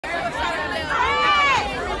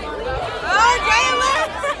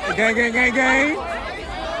Gang, gang, gang, gang.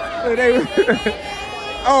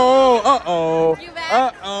 Oh, uh-oh.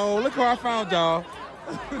 Uh-oh. Look where I found y'all.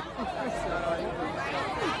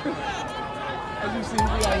 As you see, we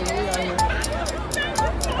out here.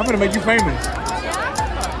 I'm gonna make you famous.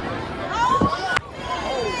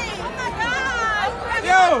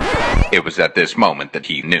 Yo! It was at this moment that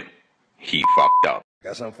he knew. He fucked up.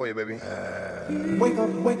 Got something for you, baby. Wake up,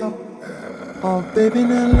 wake up. Oh, baby,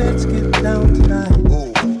 now let's get down tonight.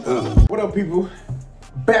 What up, people?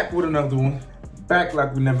 Back with another one. Back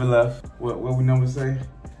like we never left. What we never say?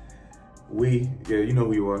 Yeah, you know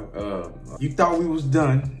who you are. You thought we was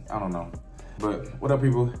done. I don't know. But what up,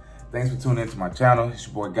 people? Thanks for tuning into my channel. It's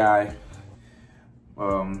your boy, Guy.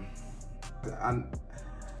 I'm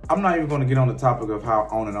not even gonna get on the topic of how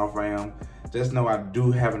on and off I am. Just know I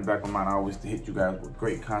do have in the back of my mind, I always to hit you guys with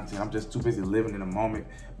great content. I'm just too busy living in the moment.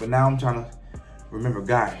 But now I'm trying to remember,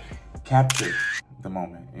 Guy, capture the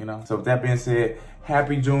moment, you know? So with that being said,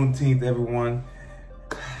 happy Juneteenth, everyone.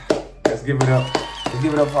 Let's give it up. Let's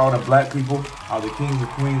give it up for all the black people, all the kings and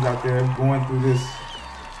queens out there going through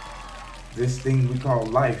this thing we call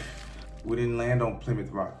life. We didn't land on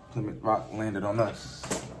Plymouth Rock. Plymouth Rock landed on us.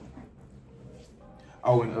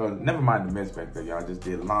 Oh, and never mind the mess back there, y'all. I just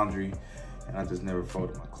did laundry, and I just never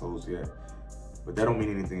folded my clothes yet. But that don't mean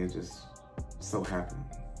anything. It's just so happened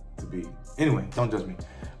to be. Anyway, don't judge me.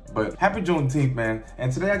 But happy Juneteenth, man.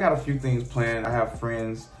 And today I got a few things planned. I have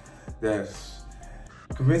friends that's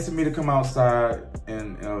convincing me to come outside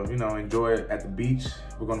and you know, enjoy it at the beach.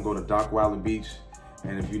 We're gonna go to Dockweiler Beach.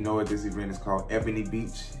 And if you know it, this event is called Ebony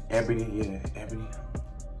Beach. Ebony, yeah, Ebony.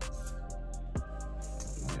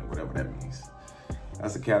 Yeah, whatever that means.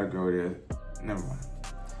 That's a category there. Never mind.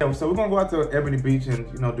 Yeah, so we're gonna go out to Ebony Beach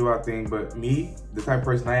and, you know, do our thing. But me, the type of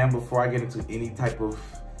person I am, before I get into any type of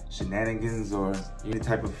shenanigans or any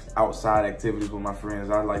type of outside activities with my friends,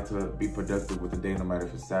 I like to be productive with the day, no matter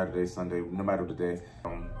if it's Saturday, Sunday, no matter the day.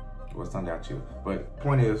 Or Sunday I chill. But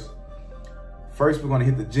point is, first we're gonna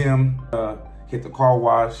hit the gym, hit the car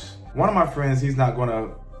wash. One of my friends, he's not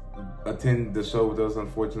gonna attend the show with us,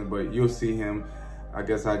 unfortunately, but you'll see him. I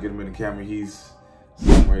guess I'll get him in the camera. He's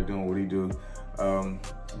somewhere doing what he do.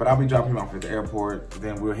 But I'll be dropping him off at the airport.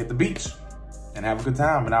 Then we'll hit the beach and have a good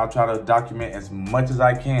time. And I'll try to document as much as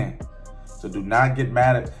I can. So do not get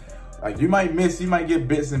mad at, like, you might get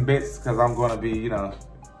bits and bits because I'm gonna be, you know,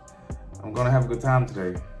 I'm gonna have a good time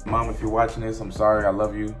today. Mom, if you're watching this, I'm sorry, I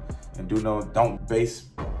love you. And do know, don't base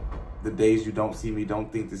the days you don't see me, don't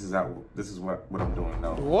think this is what I'm doing.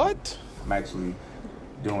 No. What? I'm actually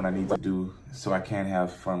doing what I need to do so I can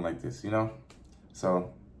have fun like this, you know?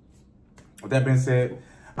 So, with that being said,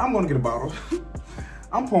 I'm gonna get a bottle.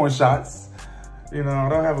 I'm pouring shots. You know, I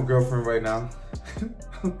don't have a girlfriend right now.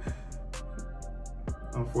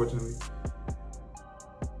 Unfortunately.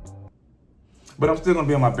 But I'm still gonna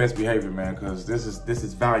be on my best behavior, man, because this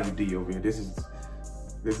is value D over here. This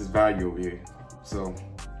is value over here. So,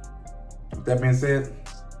 with that being said,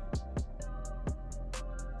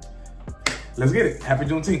 let's get it. Happy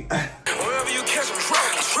Juneteenth. Wherever you catch a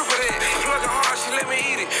drop, triple that. Plug her hard, she let me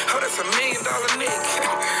eat it. Oh, that's $1 million nigga.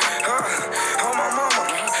 Oh, my mama.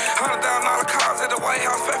 $100,000 cars at the White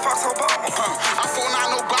House, Fat Fox Obama. I'm pulling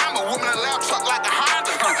out Obama, woman in a lab truck like a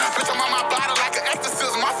Honda. Bitch, I'm on my body like an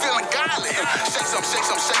exorcism. I'm feeling godly. Shake some, shake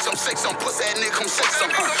some, shake some, shake some. Pussy that nigga, come shake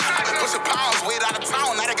some. I been pushing pounds, weight out of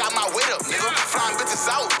town. Now they got my weight up, nigga. Flying bitches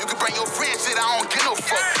out. You can bring your friends, shit. I don't get no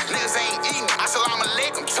fuck. Niggas ain't eating. Assalamu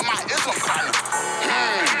alaikum to my Islam partner.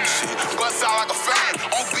 Shit, bust out like a fan.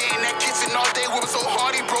 On be in that kitchen all day, whipping so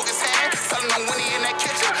hard he broke his hand. Telling him when he in that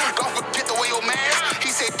kitchen, don't forget the way your mask.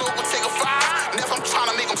 He said throw will take a 5. Never I'm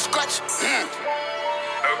trying to make him scratch.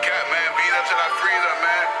 No cap, man. Beat up till I freeze up,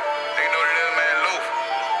 man. They know that is, man. Loaf.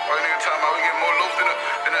 What nigga talking about? We get more loaf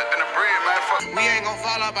than the bread, man. Fuck. We ain't gon'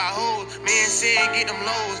 fall out our hoes. Me and Sid get them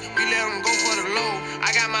lows. We let them go for the low.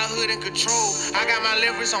 I got my hood in control. I got my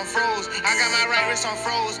left wrist on froze. I got my right wrist on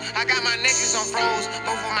froze. I got my necklace on froze.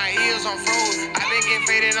 Both of my ears on froze. I been getting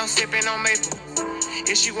faded, I'm sipping on maple.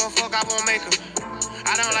 If she won't fuck, I won't make her.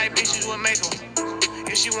 I don't like bitches with makeup.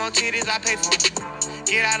 If she want titties, I pay for it.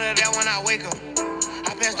 Get out of there when I wake up.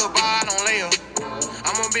 I pass the bar, I don't lay up.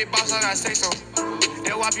 I'm a big boss, I gotta say so.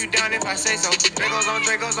 They'll whop you down if I say so. Dracos on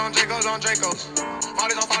Dracos on Dracos on Dracos.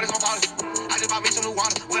 Fallies on fallies on fallies. I just bought me some new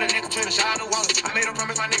water. With a nigga trying to shout out the wallet. I made a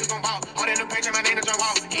promise my niggas gon' ball. All in the page, my name to jump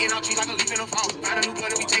off. Eating out trees like a leaf in the fall. Find a new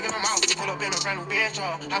blood and we taking them out. Pull up in a brand new bench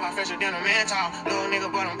jar. Hop out fresher than a man tall. Little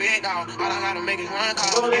nigga, but I'm big dog. All I gotta make is one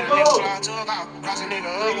call. Get a nigga fly to a call. Cross a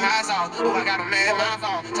nigga up, high sauce. Ooh, I got a man, my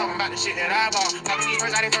fault. Talking about the shit that I bought. Talking these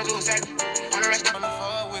first, I didn't turn to a second. On the rest, wanna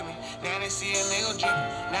fuck with me. Now they see a nigga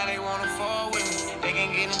drippin'. Now they wanna fuck with me. They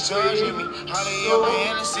can't get in touch with me. Hardly ever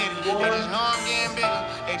in the city. They just know I'm getting bigger.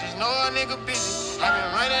 They just know a nigga busy. I been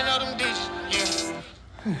running all them digits,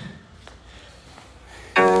 yeah.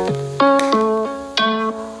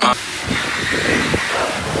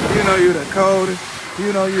 You know you the coldest.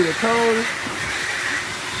 You know you the coldest.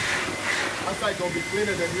 My site gonna be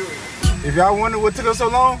cleaner than yours. If y'all wonder what took us so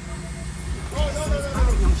long,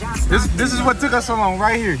 this is what took us so long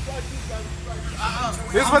right here.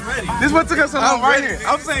 This is what took us so long right here.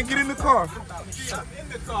 I'm saying get in the car. In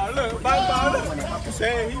the car, look, look.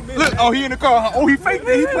 Saying he missed. Look, oh he in the car. Oh he faked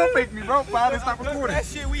it. He pump faked me, bro. Finally stop recording. That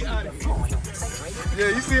shit we out of here. Yeah,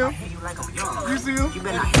 you see him? You see him?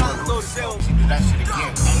 Little cell. That shit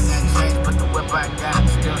again. Ain't that change, but the whip I got.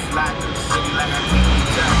 Still slide through the city like I can't be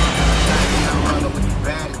done. Roll up with the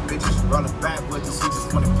baddest bitches. Rolling backwards and she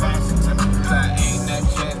just wanna pass it to me. I ain't that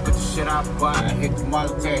change, but the shit I buy. I hit the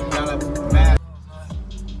military, y'all up with the mad.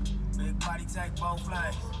 Big body take both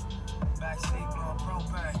lanes. Backseat blowing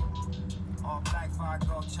propane. All black fire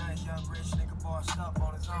gold chains. Young rich nigga bossed up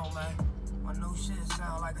on his own, man. My new shit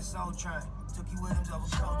sound like a soul train. Took you with him over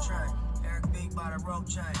cold train. Eric Big by the rope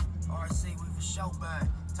chain. RC we for show bang.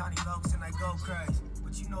 Tiny Lokes and they go crazy.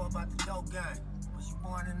 What you know about the dope game? Was you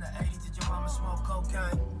born in the 80s? Did your mama smoke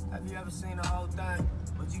cocaine? Have you ever seen the whole thing?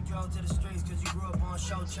 But you drove to the streets cause you grew up on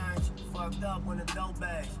show change. Fucked up when the dope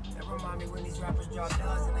bags. It remind me when these rappers drop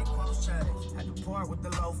duds and they clothes change. Had to part with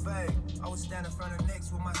the low fade. I was standing in front of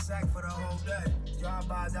Knicks with my sack for the whole day.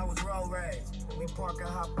 Drive-bys, I was road rage. And we park and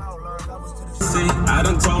hop out, learn levels to the See, I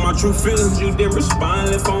done told my true feelings, you didn't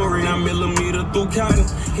respond. Left on ring, 9 millimeter through cotton.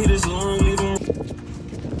 Hit his long, leave him.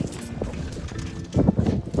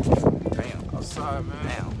 Damn, outside,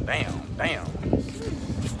 man. Damn.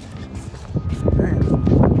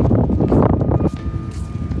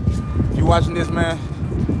 You watching this, man?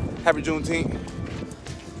 Happy Juneteenth.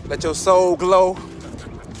 Let your soul glow.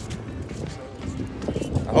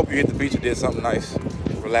 I hope you hit the beach and did something nice.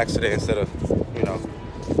 Relax today instead of, you know,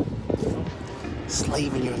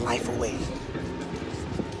 slaving your life away.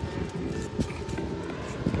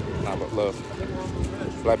 nah, but love.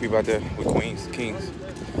 Black people out there with queens, kings.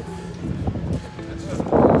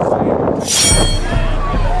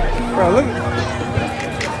 Bro, look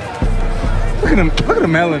at the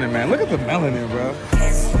melanin, man. Look at the melanin, bro.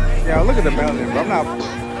 Yeah, look at the melanin, bro. I'm not.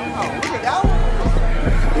 Oh, look at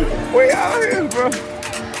y'all. Way out here, bro.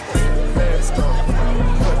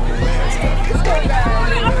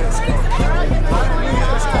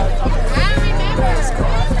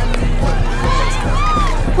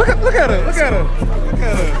 Look at her. Look at her. Look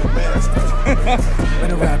at her.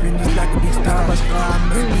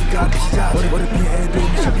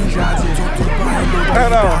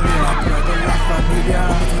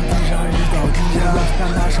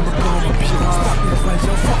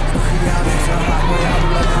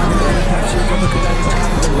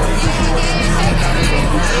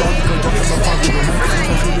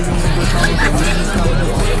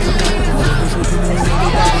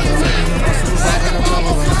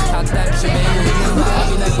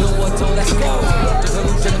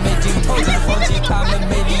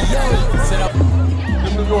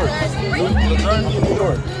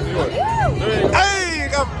 Hey,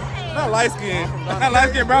 not light skin, not light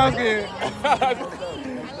skin, brown skin.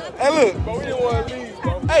 Hey, look. But we didn't want to leave,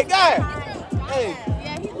 bro. Hey, guy. Hey,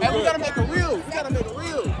 hey, we gotta make a reel. We gotta make a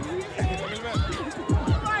reel.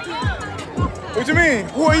 What you mean?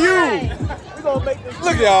 Who are you? We gonna make this.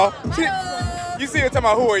 Look, y'all. You see her talking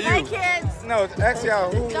about who are you? Hey, kids. No, ask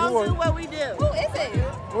y'all who Don't do are. what we do. Who is it?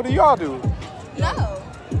 What do y'all do? No.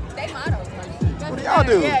 They models. What do y'all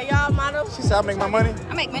do? Yeah, y'all models. She said I make my money.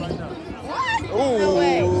 I make money. What? Ooh, No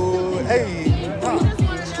way. hey. We just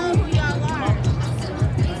want to know who y'all are.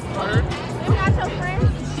 You're not your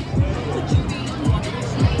friends?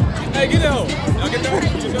 Hey, get that home. Y'all get that home.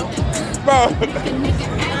 Get that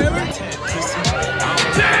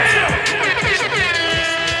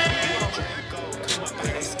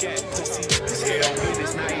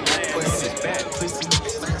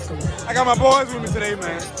I got my boys with me today,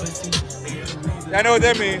 man. Y'all know what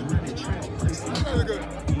that means.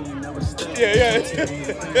 Yeah.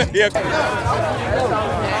 Yeah.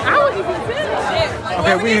 I wouldn't even say that.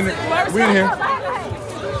 Okay, we in here.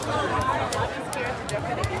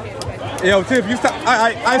 Yo, Tiff, you stop. I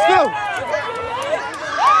still.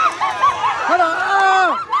 Hold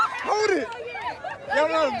on. Hold it.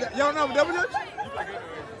 Y'all know double dutch?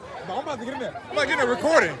 No, I'm about to get in there. I'm about to get in there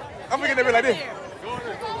recording. I'm gonna get in there like this.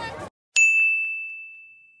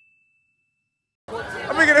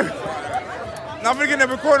 I'm gonna get in there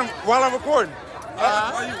recording while I'm recording.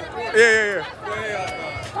 Yeah.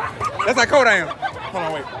 That's how cold I am. Hold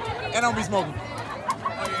on, wait. And I don't be smoking.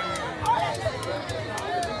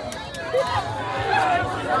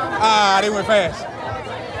 Ah, they went fast.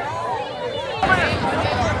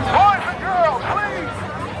 Boys and girls,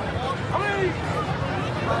 please.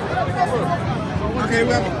 Okay,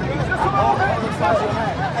 well.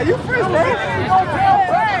 Hey, you fresh, bro?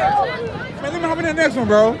 Man, let me hop in the next one,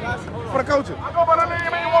 bro. For the coaches. I go by the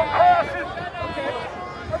name and you want passes.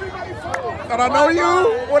 Thought I know you?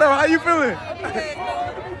 What up? How you feeling?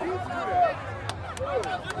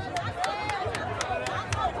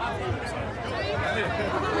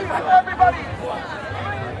 Everybody.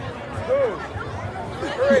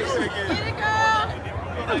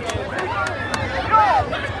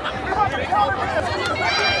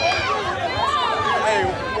 Hey,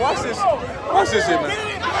 watch this. Watch this shit, man.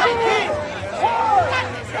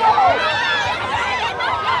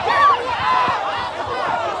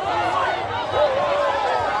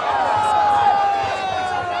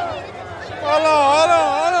 Hold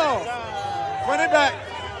on. Run it back.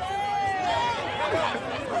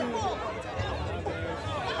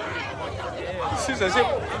 She said,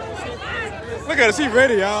 look at her, she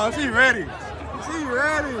ready, y'all. She ready.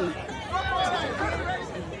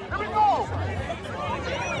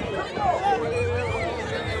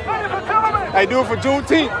 Hey, do it for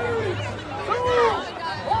Juneteenth.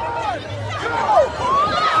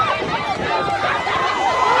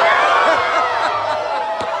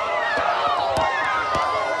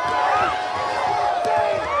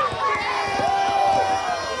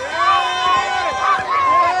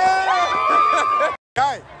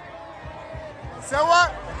 Hey, say what?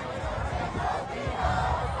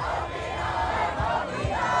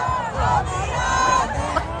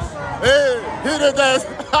 Hey, hit it, guys.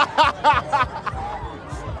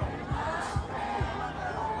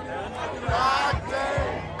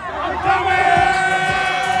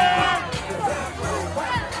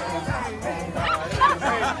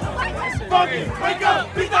 Wake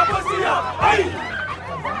up, beat that pussy up. Hey,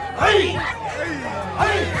 hey,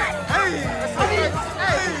 hey, hey,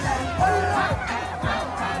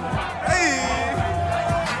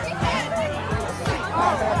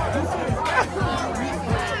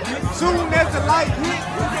 Soon as the light hit,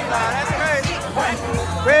 that's crazy.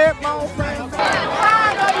 Red Moon Friends.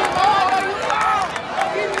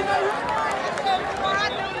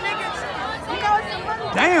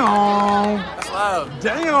 Damn.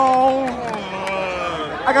 Damn.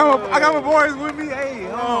 I got my boys with me. Hey,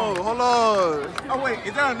 hold on. Oh wait,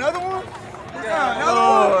 is there another one?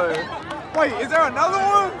 Wait, is there another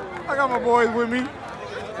one? I got my boys with me.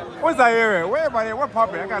 What's that area? Where everybody at? What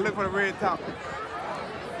poppin'? I gotta look for the red top.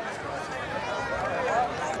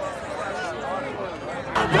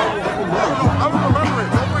 I'm remembering.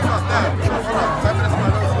 Don't worry about that.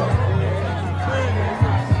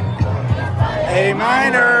 Hey,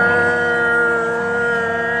 Minor.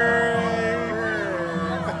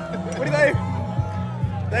 What do you think?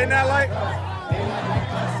 They not like?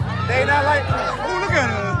 Oh, look at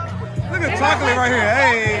her. Look at chocolate right here.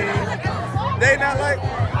 Hey. They not like?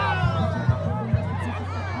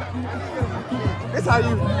 This how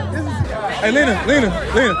you. This is. Hey, Lena.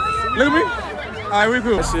 Look at me. All right, we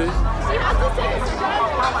cool. That shit.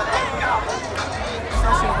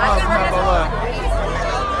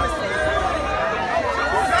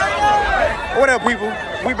 What up, people?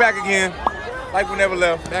 We back again, like we never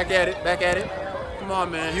left. Back at it. Come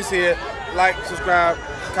on, man. You see it. Like, subscribe,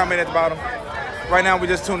 comment at the bottom. Right now, we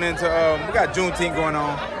just tuned into, we got Juneteenth going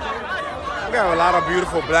on. We got a lot of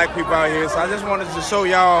beautiful black people out here, so I just wanted to show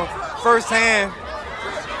y'all firsthand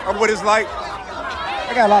of what it's like.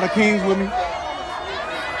 I got a lot of kings with me.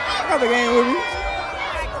 I got the gang with me.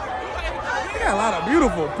 I got a lot of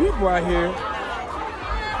beautiful people out here.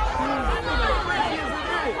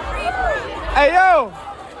 Hey, yo!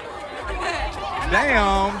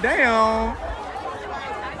 Damn.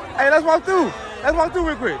 Hey, let's walk through.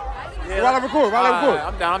 Real quick. Yeah. While I record.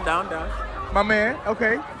 I'm down. My man,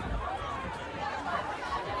 okay.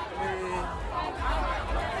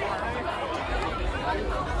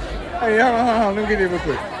 Hey, hold on. Let me get this real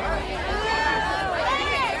quick.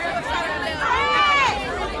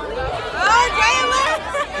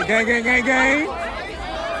 Gang.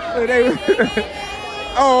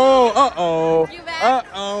 Uh-oh.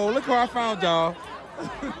 Look who I found, y'all.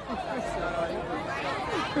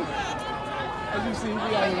 As you see, we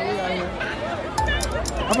out here.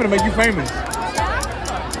 I'm gonna make you famous.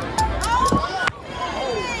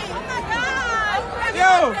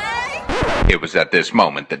 Yo! It was at this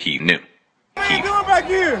moment that he knew. What are you doing back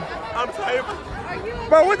here? I'm tired.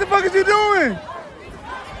 Bro, what the fuck is you doing?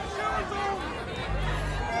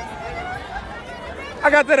 I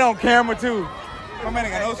got that on camera too. My man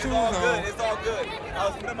ain't got no shoes on. It's all good. I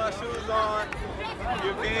was putting my shoes on.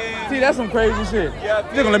 See, that's some crazy shit. Yeah,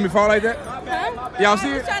 You gonna let me fall like that? Huh? Y'all see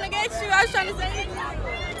I was it? trying to get you. I was trying to say it.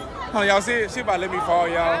 Hold on, y'all see it? She about to let me fall, I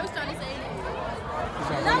y'all. was trying to say it.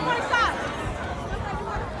 No more socks.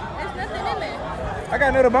 There's nothing in there. I got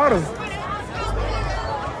another bottle.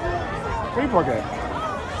 Where you park at?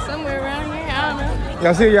 Somewhere around here. I don't know.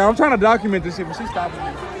 Y'all see it, y'all? I'm trying to document this shit, but she's stopping me.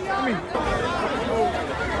 Come here.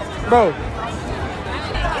 Bro.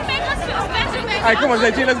 All right, come on,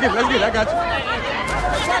 JT, let's get it. I got you.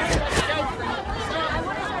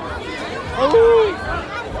 Ooh.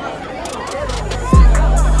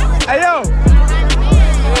 Hey, yo.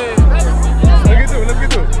 Let's get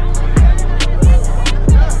to it.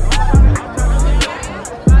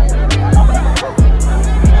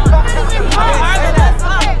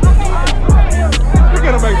 We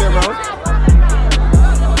can't make that, bro.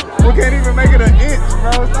 We can't even make it an inch,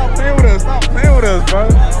 bro. Stop playing with us, bro.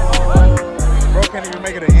 Bro can't even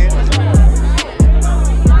make it an inch.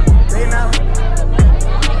 Say now.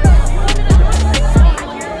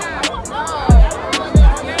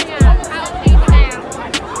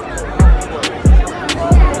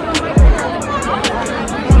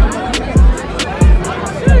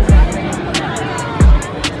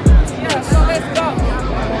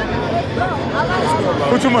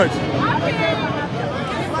 Who too much?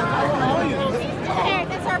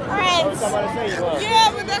 That's her friends. Yeah,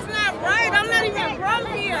 but that's not right. I'm not even from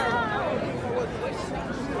here.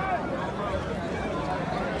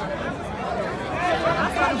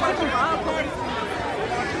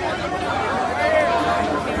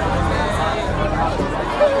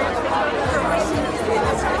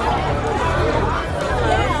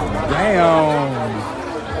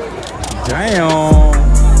 Damn.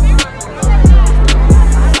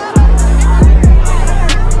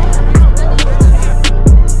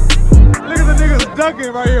 Look at the niggas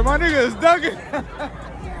dunking right here. My nigga is dunking.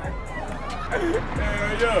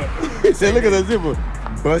 He said, look at the zipper.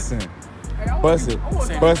 Bussin'. Bust it.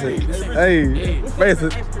 Hey, face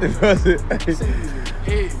it. Bust it.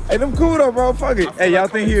 Hey, them cool though, bro. Fuck it. Hey, y'all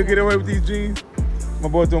think he'll get away with these jeans? My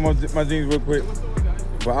boy threw my jeans real quick.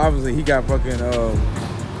 But obviously he got fucking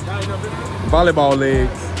volleyball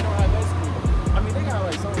legs.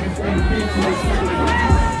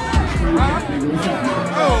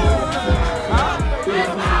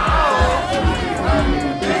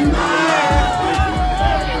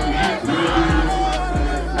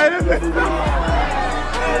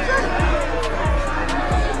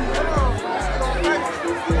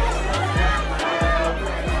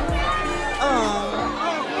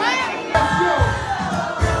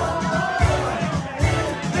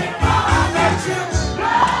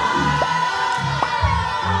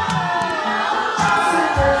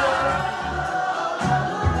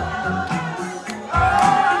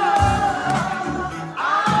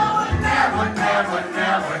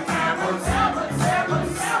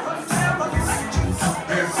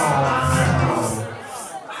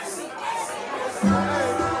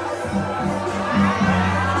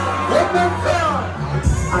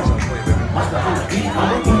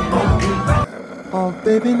 Oh,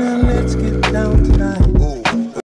 baby, now let's get down tonight.